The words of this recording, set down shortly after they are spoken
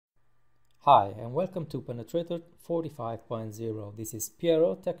Hi and welcome to Penetrator 45.0. This is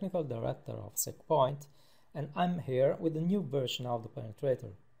Piero, Technical Director of SecPoint, and I'm here with a new version of the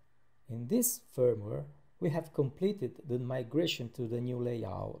Penetrator. In this firmware, we have completed the migration to the new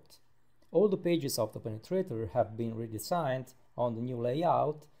layout. All the pages of the Penetrator have been redesigned on the new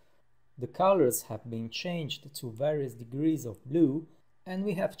layout, the colors have been changed to various degrees of blue, and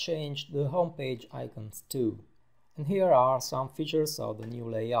we have changed the homepage icons too. And here are some features of the new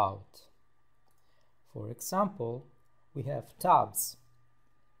layout. For example, we have tabs.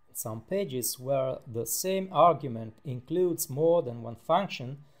 In some pages where the same argument includes more than one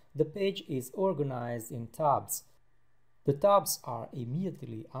function, the page is organized in tabs. The tabs are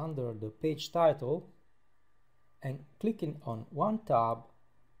immediately under the page title, and clicking on one tab,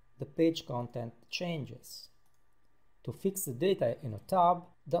 the page content changes. To fix the data in a tab,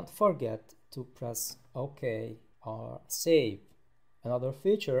 don't forget to press OK or Save. Another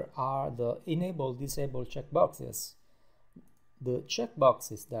feature are the Enable/Disable checkboxes. The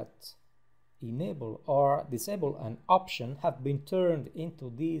checkboxes that enable or disable an option have been turned into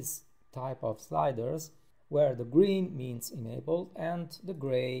these type of sliders, where the green means enabled and the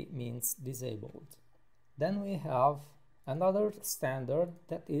gray means disabled. Then we have another standard,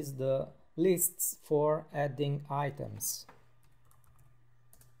 that is the lists for adding items.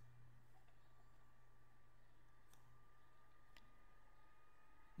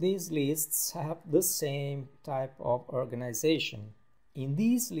 These lists have the same type of organization. In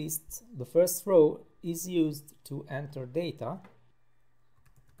these lists, the first row is used to enter data,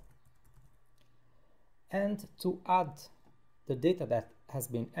 and to add the data that has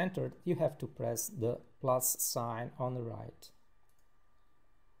been entered, you have to press the plus sign on the right.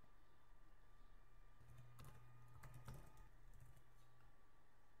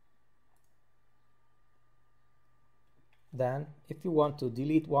 Then, if you want to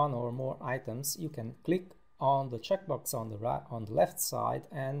delete one or more items, you can click on the checkbox on the left side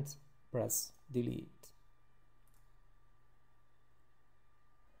and press delete.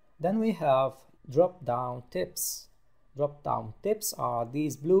 Then we have drop-down tips. Drop-down tips are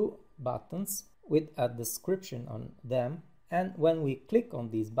these blue buttons with a description on them, and when we click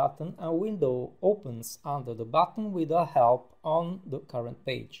on this button, a window opens under the button with a help on the current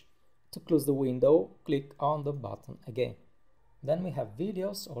page. To close the window, click on the button again. Then we have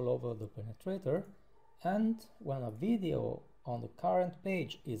videos all over the Penetrator, and when a video on the current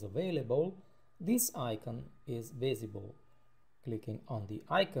page is available, this icon is visible. Clicking on the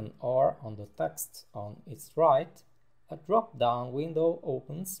icon or on the text on its right, a drop-down window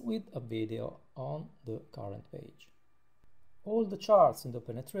opens with a video on the current page. All the charts in the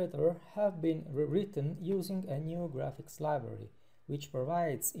Penetrator have been rewritten using a new graphics library, which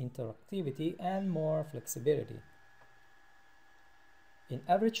provides interactivity and more flexibility. In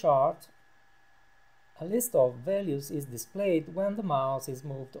every chart, a list of values is displayed when the mouse is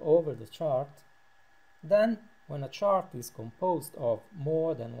moved over the chart. Then, when a chart is composed of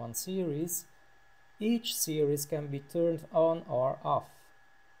more than one series, each series can be turned on or off.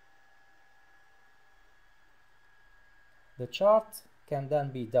 The chart can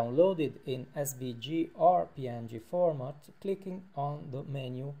then be downloaded in SVG or PNG format, clicking on the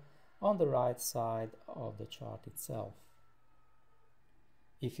menu on the right side of the chart itself.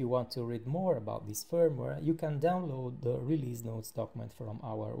 If you want to read more about this firmware, you can download the release notes document from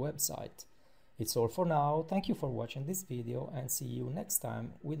our website. It's all for now. Thank you for watching this video, and see you next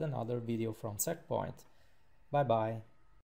time with another video from SecPoint. Bye bye.